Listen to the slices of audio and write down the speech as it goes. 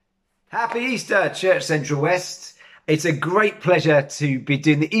Happy Easter, Church Central West. It's a great pleasure to be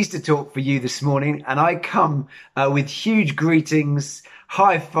doing the Easter talk for you this morning, and I come with huge greetings,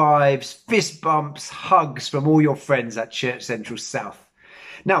 high fives, fist bumps, hugs from all your friends at Church Central South.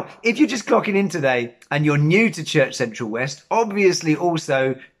 Now, if you're just clocking in today and you're new to Church Central West, obviously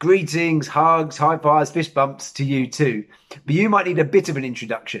also greetings, hugs, high fives, fist bumps to you too. But you might need a bit of an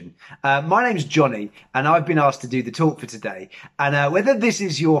introduction. My name's Johnny and I've been asked to do the talk for today. And whether this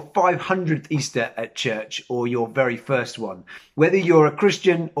is your 500th Easter at church or your very first one, whether you're a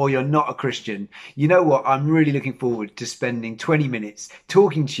Christian or you're not a Christian, you know what? I'm really looking forward to spending 20 minutes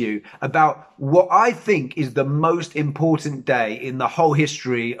talking to you about what I think is the most important day in the whole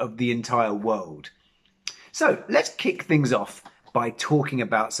history of the entire world. So let's kick things off by talking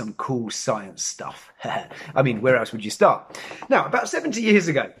about some cool science stuff. I mean, where else would you start? Now, about 70 years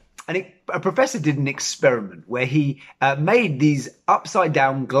ago, a professor did an experiment where he made these upside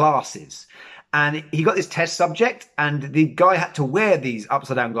down glasses. And he got this test subject, and the guy had to wear these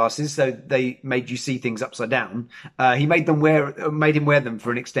upside down glasses, so they made you see things upside down. He made him wear them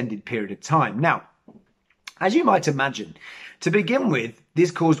for an extended period of time. Now, as you might imagine, to begin with,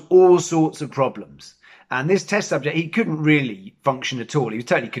 this caused all sorts of problems. And this test subject, he couldn't really function at all. He was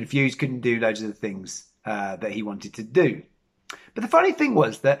totally confused, couldn't do loads of the things that he wanted to do. But the funny thing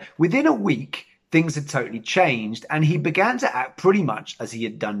was that within a week, things had totally changed and he began to act pretty much as he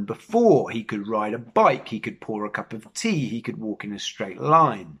had done before. He could ride a bike, he could pour a cup of tea, he could walk in a straight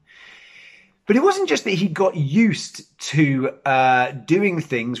line. But it wasn't just that he got used to doing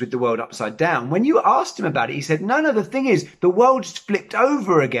things with the world upside down. When you asked him about it, he said, no, the thing is, the world just flipped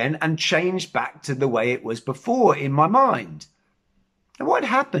over again and changed back to the way it was before in my mind. And what had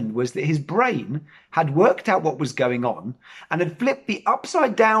happened was that his brain had worked out what was going on and had flipped the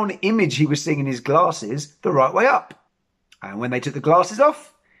upside down image he was seeing in his glasses the right way up. And when they took the glasses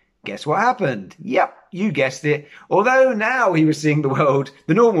off, guess what happened? Yep, you guessed it. Although now he was seeing the world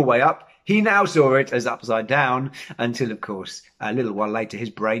the normal way up, he now saw it as upside down until, of course, a little while later, his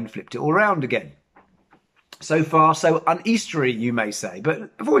brain flipped it all around again. So far, so un-Eastery, you may say.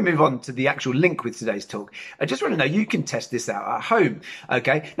 But before we move on to the actual link with today's talk, I just want to know you can test this out at home.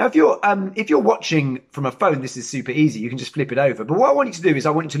 Okay. Now, if you're watching from a phone, this is super easy. You can just flip it over. But what I want you to do is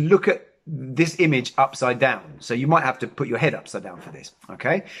I want you to look at this image upside down. So you might have to put your head upside down for this.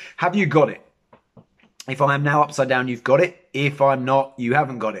 Okay. Have you got it? If I am now upside down, you've got it. If I'm not, you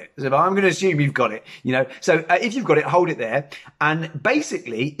haven't got it. So I'm going to assume you've got it, So if you've got it, hold it there. And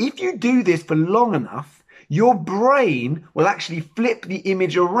basically, if you do this for long enough, your brain will actually flip the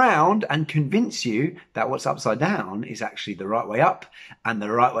image around and convince you that what's upside down is actually the right way up and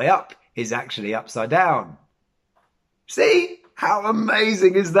the right way up is actually upside down. See? How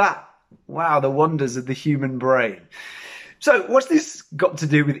amazing is that? Wow, the wonders of the human brain. So what's this got to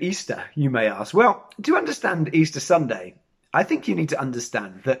do with Easter, you may ask? Well, to understand Easter Sunday, I think you need to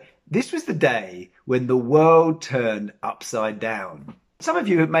understand that this was the day when the world turned upside down. Some of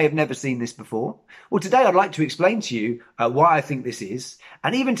you may have never seen this before. Well, today I'd like to explain to you why I think this is.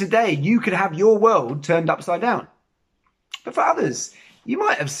 And even today, you could have your world turned upside down. But for others, you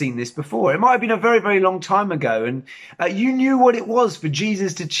might have seen this before. It might have been a very, very long time ago. And you knew what it was for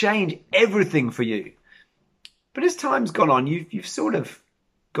Jesus to change everything for you. But as time's gone on, you've sort of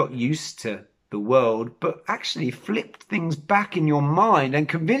got used to the world, but actually flipped things back in your mind and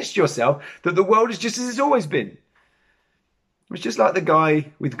convinced yourself that the world is just as it's always been. It's just like the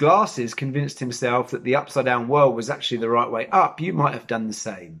guy with glasses convinced himself that the upside down world was actually the right way up. You might have done the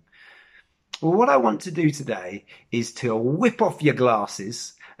same. Well, what I want to do today is to whip off your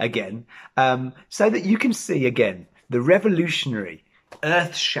glasses again, so that you can see again the revolutionary,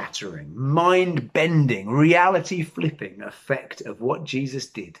 earth-shattering, mind-bending, reality-flipping effect of what Jesus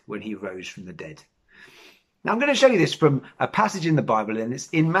did when he rose from the dead. Now, I'm going to show you this from a passage in the Bible, and it's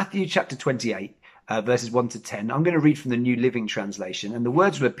in Matthew chapter 28, verses 1 to 10. I'm going to read from the New Living Translation, and the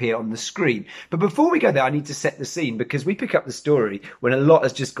words will appear on the screen. But before we go there, I need to set the scene, because we pick up the story when a lot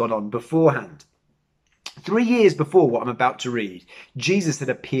has just gone on beforehand. 3 years before what I'm about to read, Jesus had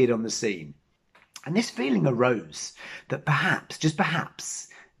appeared on the scene. And this feeling arose that perhaps, just perhaps,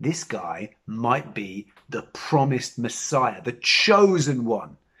 this guy might be the promised Messiah, the chosen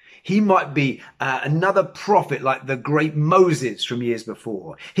one. He might be another prophet like the great Moses from years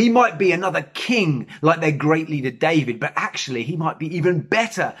before. He might be another king like their great leader David, but actually he might be even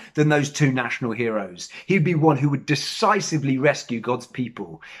better than those two national heroes. He'd be one who would decisively rescue God's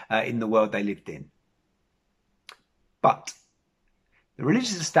people in the world they lived in. But the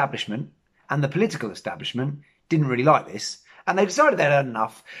religious establishment and the political establishment didn't really like this. And they decided they'd had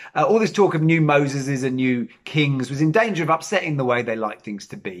enough. All this talk of new Moseses and new kings was in danger of upsetting the way they liked things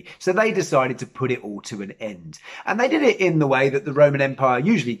to be. So they decided to put it all to an end. And they did it in the way that the Roman Empire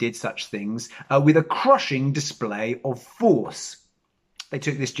usually did such things, with a crushing display of force. They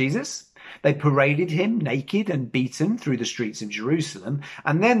took this Jesus, they paraded him naked and beaten through the streets of Jerusalem,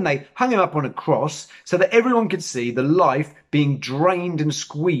 and then they hung him up on a cross so that everyone could see the life being drained and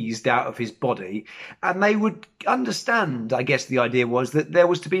squeezed out of his body. And they would understand, I guess the idea was, that there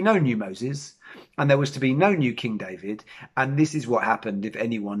was to be no new Moses and there was to be no new King David. And this is what happened if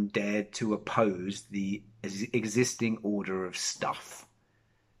anyone dared to oppose the existing order of stuff.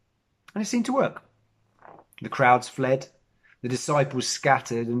 And it seemed to work. The crowds fled. The disciples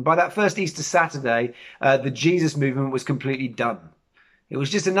scattered, and by that first Easter Saturday, the Jesus movement was completely done. It was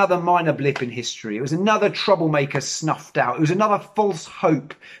just another minor blip in history. It was another troublemaker snuffed out. It was another false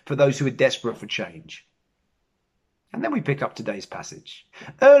hope for those who were desperate for change. And then we pick up today's passage.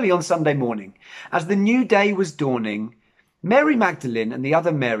 Early on Sunday morning, as the new day was dawning, Mary Magdalene and the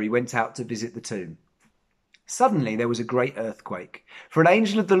other Mary went out to visit the tomb. Suddenly there was a great earthquake, for an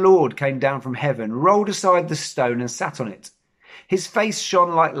angel of the Lord came down from heaven, rolled aside the stone and sat on it. His face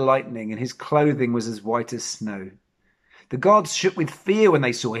shone like lightning, and his clothing was as white as snow. The gods shook with fear when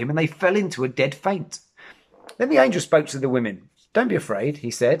they saw him, and they fell into a dead faint. Then the angel spoke to the women. "Don't be afraid,"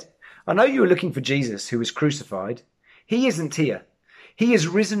 he said. "I know you are looking for Jesus, who was crucified. He isn't here. He is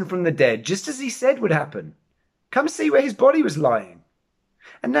risen from the dead, just as he said would happen. Come see where his body was lying.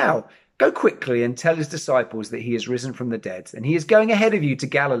 And now, go quickly and tell his disciples that he is risen from the dead, and he is going ahead of you to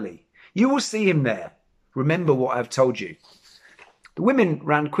Galilee. You will see him there. Remember what I have told you." The women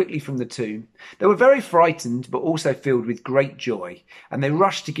ran quickly from the tomb. They were very frightened, but also filled with great joy, and they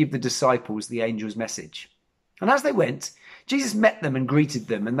rushed to give the disciples the angel's message. And as they went, Jesus met them and greeted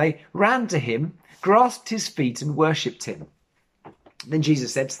them, and they ran to him, grasped his feet, and worshipped him. Then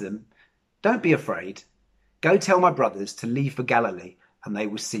Jesus said to them, "Don't be afraid. Go tell my brothers to leave for Galilee, and they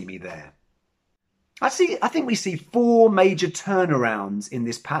will see me there." I think we see four major turnarounds in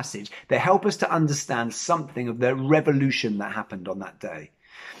this passage that help us to understand something of the revolution that happened on that day.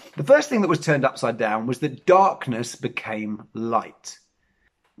 The first thing that was turned upside down was that darkness became light.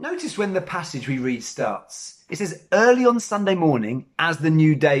 Notice when the passage we read starts. It says, "Early on Sunday morning, as the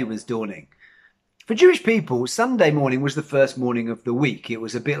new day was dawning." For Jewish people, Sunday morning was the first morning of the week. It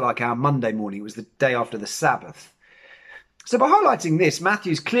was a bit like our Monday morning. It was the day after the Sabbath. So by highlighting this,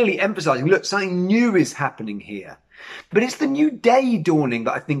 Matthew's clearly emphasizing, look, something new is happening here. But it's the new day dawning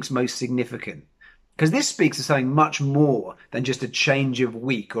that I think is most significant, because this speaks of something much more than just a change of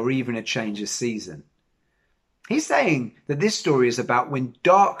week or even a change of season. He's saying that this story is about when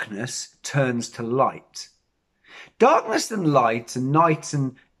darkness turns to light. Darkness and light and night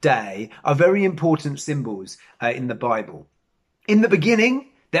and day are very important symbols in the Bible. In the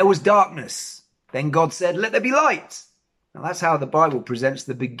beginning, there was darkness. Then God said, "Let there be light." Now that's how the Bible presents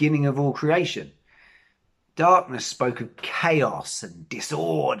the beginning of all creation. Darkness spoke of chaos and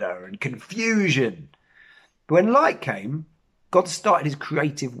disorder and confusion. But when light came, God started his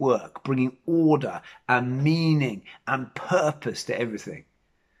creative work, bringing order and meaning and purpose to everything.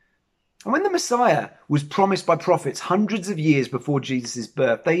 And when the Messiah was promised by prophets hundreds of years before Jesus'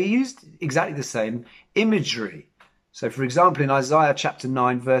 birth, they used exactly the same imagery. So, for example, in Isaiah chapter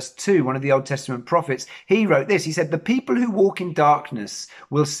 9, verse 2, one of the Old Testament prophets, he wrote this. He said, "The people who walk in darkness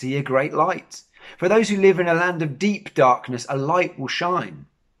will see a great light. For those who live in a land of deep darkness, a light will shine."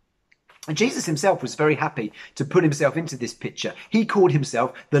 And Jesus himself was very happy to put himself into this picture. He called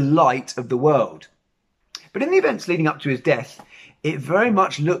himself the light of the world. But in the events leading up to his death, it very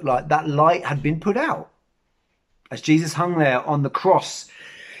much looked like that light had been put out. As Jesus hung there on the cross,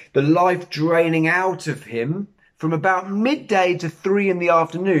 the life draining out of him from about midday to 3 in the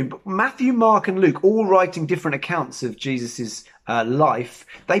afternoon. But Matthew, Mark and Luke, all writing different accounts of Jesus' life,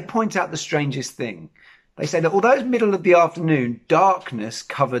 they point out the strangest thing. They say that although it's middle of the afternoon, darkness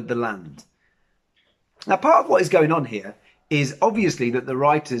covered the land. Now, part of what is going on here is obviously that the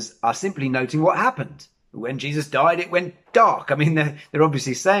writers are simply noting what happened. When Jesus died, it went dark. I mean, they're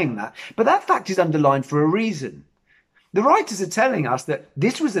obviously saying that. But that fact is underlined for a reason. The writers are telling us that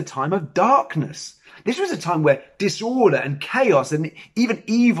this was a time of darkness. This was a time where disorder and chaos and even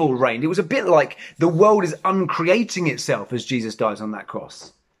evil reigned. It was a bit like the world is uncreating itself as Jesus dies on that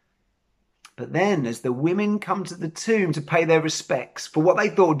cross. But then, as the women come to the tomb to pay their respects for what they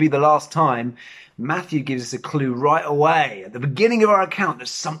thought would be the last time, Matthew gives us a clue right away at the beginning of our account that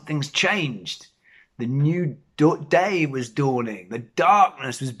something's changed. The new day was dawning. The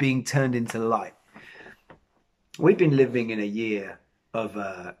darkness was being turned into light. We've been living in a year of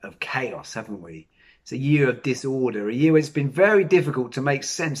chaos, haven't we? It's a year of disorder, a year where it's been very difficult to make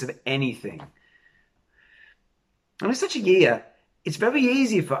sense of anything. And in such a year, it's very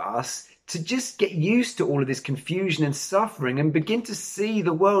easy for us to just get used to all of this confusion and suffering and begin to see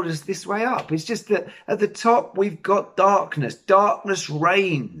the world as this way up. It's just that at the top, we've got darkness. Darkness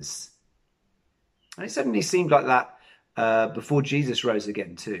reigns. And it certainly seemed like that before Jesus rose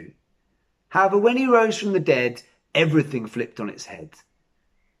again too. However, when he rose from the dead, everything flipped on its head.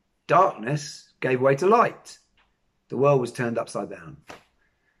 Darkness gave way to light. The world was turned upside down.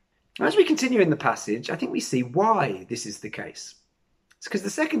 As we continue in the passage, I think we see why this is the case. It's because the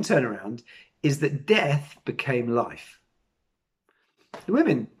second turnaround is that death became life. The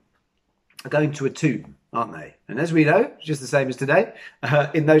women are going to a tomb, aren't they? And as we know, just the same as today,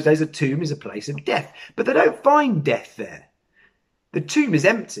 in those days a tomb is a place of death. But they don't find death there. The tomb is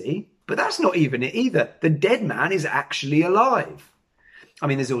empty, but that's not even it either. The dead man is actually alive. I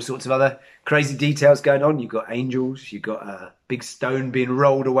mean, there's all sorts of other crazy details going on. You've got angels, you've got a big stone being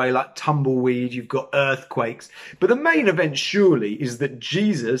rolled away like tumbleweed, you've got earthquakes. But the main event surely is that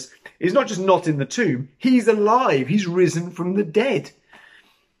Jesus is not just not in the tomb, he's alive, he's risen from the dead.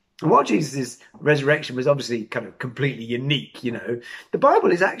 And while Jesus' resurrection was obviously kind of completely unique, the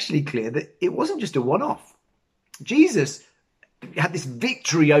Bible is actually clear that it wasn't just a one-off. Jesus had this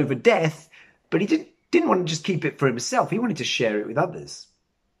victory over death, but he didn't want to just keep it for himself. He wanted to share it with others.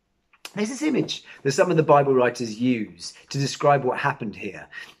 There's this image that some of the Bible writers use to describe what happened here.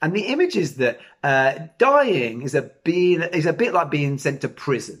 And the image is that dying is a bit like being sent to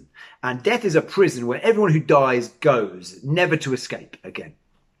prison. And death is a prison where everyone who dies goes, never to escape again.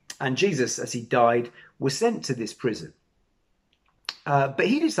 And Jesus, as he died, was sent to this prison. But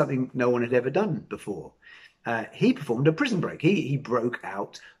he did something no one had ever done before. He performed a prison break. He broke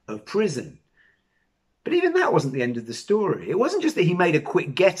out of prison. But even that wasn't the end of the story. It wasn't just that he made a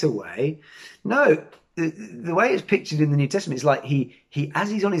quick getaway. No, the way it's pictured in the New Testament is like he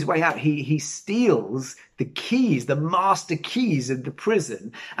as he's on his way out, he steals the keys, the master keys of the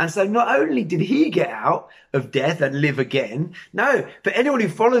prison. And so not only did he get out of death and live again, no, for anyone who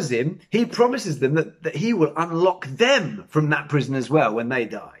follows him, he promises them that he will unlock them from that prison as well when they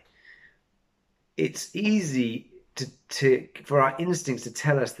die. It's easy for our instincts to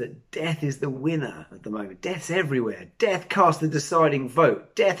tell us that death is the winner at the moment. Death's everywhere. Death casts the deciding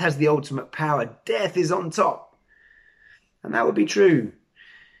vote. Death has the ultimate power. Death is on top. And that would be true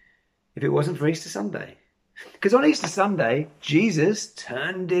if it wasn't for Easter Sunday. Because on Easter Sunday, Jesus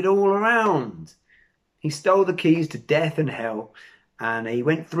turned it all around. He stole the keys to death and hell, and he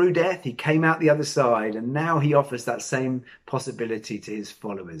went through death, he came out the other side, and now he offers that same possibility to his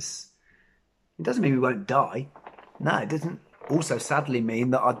followers. It doesn't mean we won't die. No, it doesn't also sadly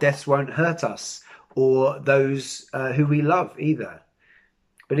mean that our deaths won't hurt us or those who we love either.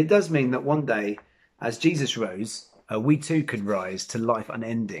 But it does mean that one day, as Jesus rose, we too can rise to life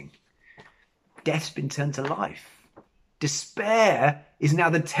unending. Death's been turned to life. Despair is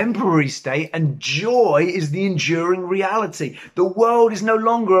now the temporary state and joy is the enduring reality. The world is no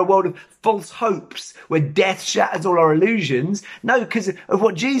longer a world of false hopes where death shatters all our illusions. No, because of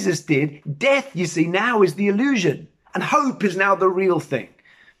what Jesus did, death, you see, now is the illusion. And hope is now the real thing.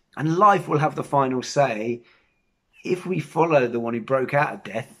 And life will have the final say if we follow the one who broke out of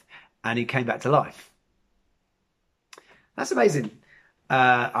death and who came back to life. That's amazing.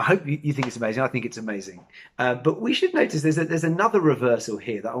 I hope you think it's amazing. I think it's amazing. But we should notice there's another reversal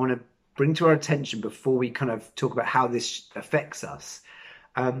here that I want to bring to our attention before we kind of talk about how this affects us.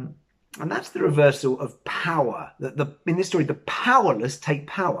 And that's the reversal of power. In this story, the powerless take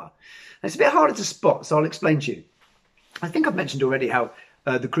power. And it's a bit harder to spot, so I'll explain to you. I think I've mentioned already how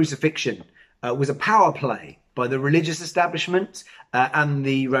the crucifixion was a power play by the religious establishment and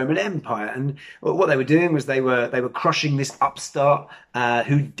the Roman Empire. And what they were doing was they were crushing this upstart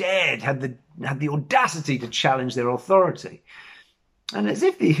who had the audacity to challenge their authority. And as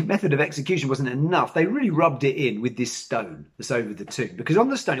if the method of execution wasn't enough, they really rubbed it in with this stone that's over the tomb. Because on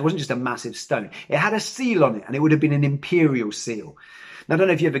the stone, it wasn't just a massive stone. It had a seal on it, and it would have been an imperial seal. Now, I don't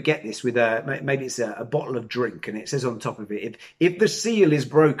know if you ever get this with maybe it's a bottle of drink, and it says on top of it, if the seal is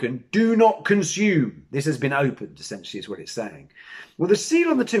broken, do not consume. This has been opened, essentially, is what it's saying. Well, the seal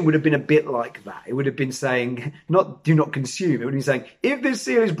on the tomb would have been a bit like that. It would have been saying, not do not consume. It would have been saying, if this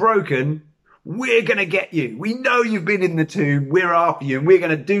seal is broken, we're going to get you. We know you've been in the tomb. We're after you, and we're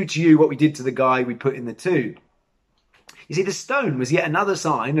going to do to you what we did to the guy we put in the tomb. You see, the stone was yet another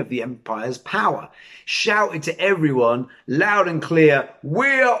sign of the empire's power. Shouted to everyone, loud and clear,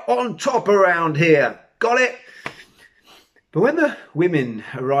 we're on top around here. Got it? But when the women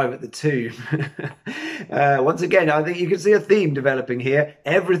arrive at the tomb, once again, I think you can see a theme developing here.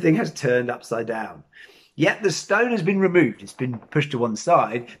 Everything has turned upside down. Yet the stone has been removed. It's been pushed to one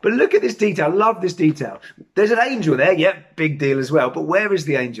side. But look at this detail. I love this detail. There's an angel there. Yep, big deal as well. But where is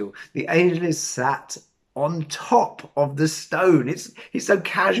the angel? The angel is sat on top of the stone. He's so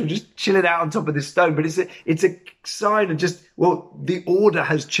casual, just chilling out on top of this stone. But it's a sign of just, well, the order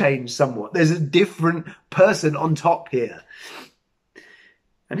has changed somewhat. There's a different person on top here.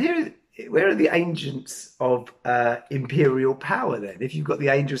 And where are the agents of imperial power then? If you've got the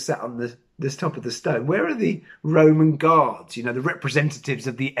angel sat on this top of the stone, where are the Roman guards, the representatives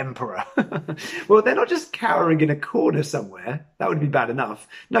of the emperor? Well, they're not just cowering in a corner somewhere. That would be bad enough.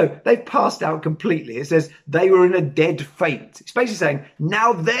 No, they've passed out completely. It says they were in a dead faint. It's basically saying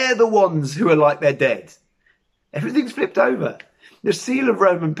now they're the ones who are like they're dead. Everything's flipped over. The seal of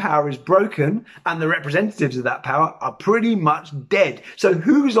Roman power is broken and the representatives of that power are pretty much dead. So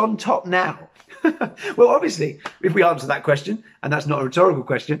who's on top now? Well, obviously, if we answer that question, and that's not a rhetorical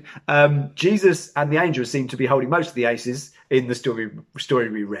question, Jesus and the angel seem to be holding most of the aces in the story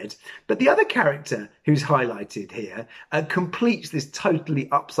we read. But the other character who's highlighted here completes this totally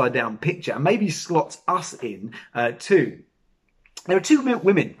upside down picture and maybe slots us in too. There are two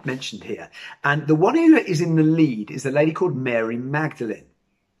women mentioned here, and the one who is in the lead is a lady called Mary Magdalene.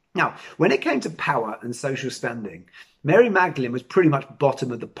 Now, when it came to power and social standing, Mary Magdalene was pretty much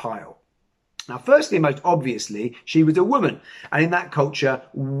bottom of the pile. Now, firstly, most obviously, she was a woman, and in that culture,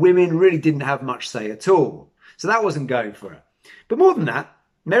 women really didn't have much say at all. So that wasn't going for her. But more than that,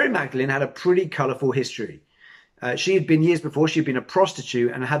 Mary Magdalene had a pretty colourful history. Years before, she'd been a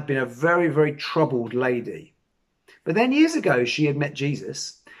prostitute and had been a very, very troubled lady. But then years ago, she had met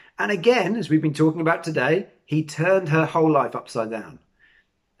Jesus. And again, as we've been talking about today, he turned her whole life upside down.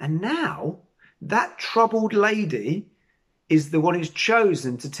 And now, that troubled lady is the one who's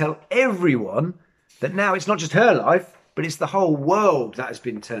chosen to tell everyone that now it's not just her life, but it's the whole world that has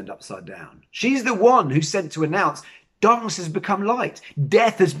been turned upside down. She's the one who's sent to announce darkness has become light,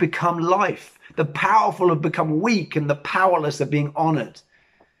 death has become life, the powerful have become weak, and the powerless are being honoured.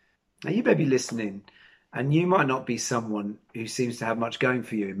 Now, you may be listening, and you might not be someone who seems to have much going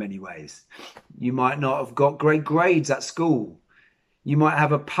for you in many ways. You might not have got great grades at school. You might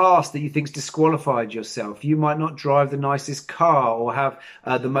have a past that you think's disqualified yourself. You might not drive the nicest car or have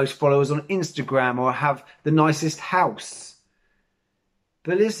the most followers on Instagram or have the nicest house.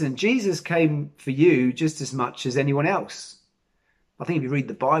 But listen, Jesus came for you just as much as anyone else. I think if you read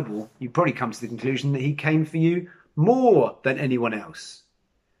the Bible, you probably come to the conclusion that he came for you more than anyone else.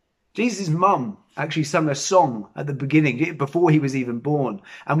 Jesus' mum actually sung a song at the beginning, before he was even born.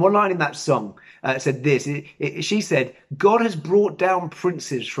 And one line in that song said this. She said, God has brought down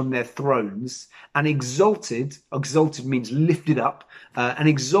princes from their thrones and exalted means lifted up, and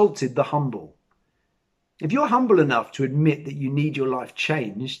exalted the humble. If you're humble enough to admit that you need your life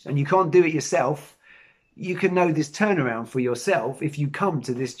changed and you can't do it yourself, you can know this turnaround for yourself if you come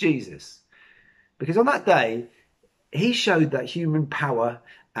to this Jesus. Because on that day, he showed that human power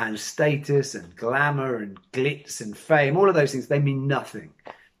and status and glamour and glitz and fame, all of those things, they mean nothing.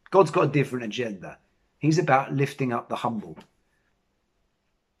 God's got a different agenda. He's about lifting up the humble.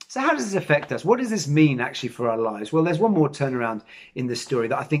 So how does this affect us? What does this mean actually for our lives? Well, there's one more turnaround in the story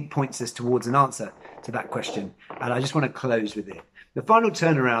that I think points us towards an answer to that question. And I just want to close with it. The final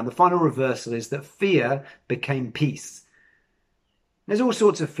turnaround, the final reversal is that fear became peace. There's all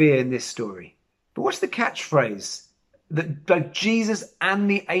sorts of fear in this story. But what's the catchphrase that both Jesus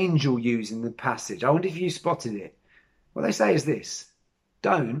and the angel use in the passage? I wonder if you spotted it. What they say is this: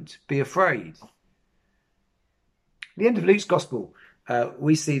 don't be afraid. At the end of Luke's gospel,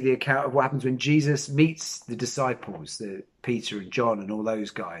 we see the account of what happens when Jesus meets the disciples, Peter and John and all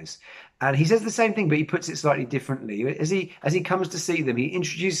those guys. And he says the same thing, but he puts it slightly differently. As he comes to see them, he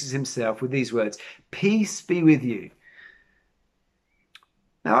introduces himself with these words: peace be with you.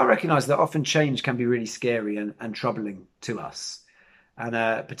 Now, I recognise that often change can be really scary and troubling to us. And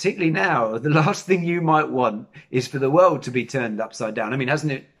particularly now, the last thing you might want is for the world to be turned upside down. I mean,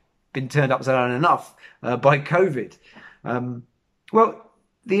 hasn't it been turned upside down enough by COVID? Well,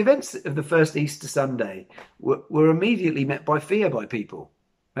 the events of the first Easter Sunday were immediately met by fear by people,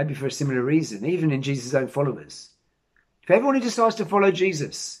 maybe for a similar reason, even in Jesus' own followers. For everyone who decides to follow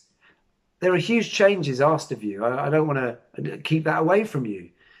Jesus, there are huge changes asked of you. I don't want to keep that away from you.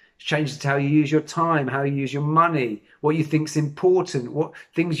 It's changes to how you use your time, how you use your money, what you think's important, what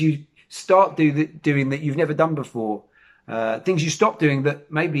things you start doing that you've never done before, things you stop doing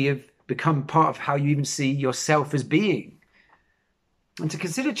that maybe have become part of how you even see yourself as being. And to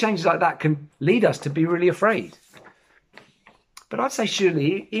consider changes like that can lead us to be really afraid. But I'd say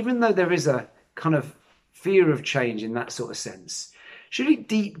surely, even though there is a kind of fear of change in that sort of sense, surely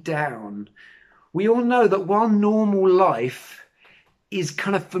deep down, we all know that while normal life is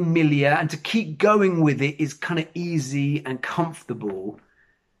kind of familiar and to keep going with it is kind of easy and comfortable,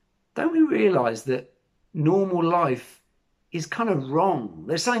 don't we realise that normal life is kind of wrong?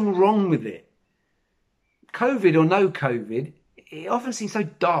 There's something wrong with it. COVID or no COVID, it often seems so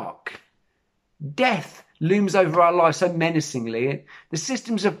dark. Death looms over our lives so menacingly. The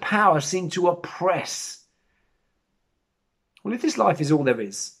systems of power seem to oppress. Well, if this life is all there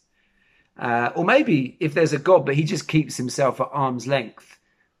is, or maybe if there's a God, but he just keeps himself at arm's length,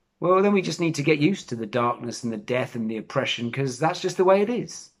 well, then we just need to get used to the darkness and the death and the oppression, because that's just the way it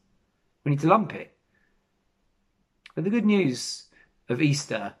is. We need to lump it. But the good news of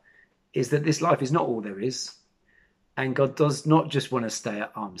Easter is that this life is not all there is. And God does not just want to stay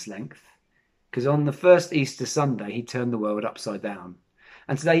at arm's length, because on the first Easter Sunday, he turned the world upside down.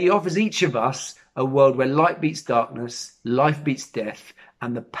 And today he offers each of us a world where light beats darkness, life beats death,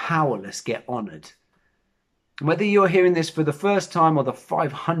 and the powerless get honoured. And whether you're hearing this for the first time or the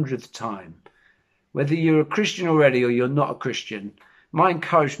 500th time, whether you're a Christian already or you're not a Christian, my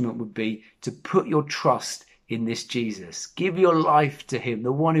encouragement would be to put your trust in this Jesus. Give your life to him,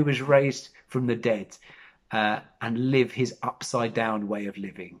 the one who was raised from the dead, and live his upside down way of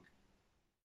living.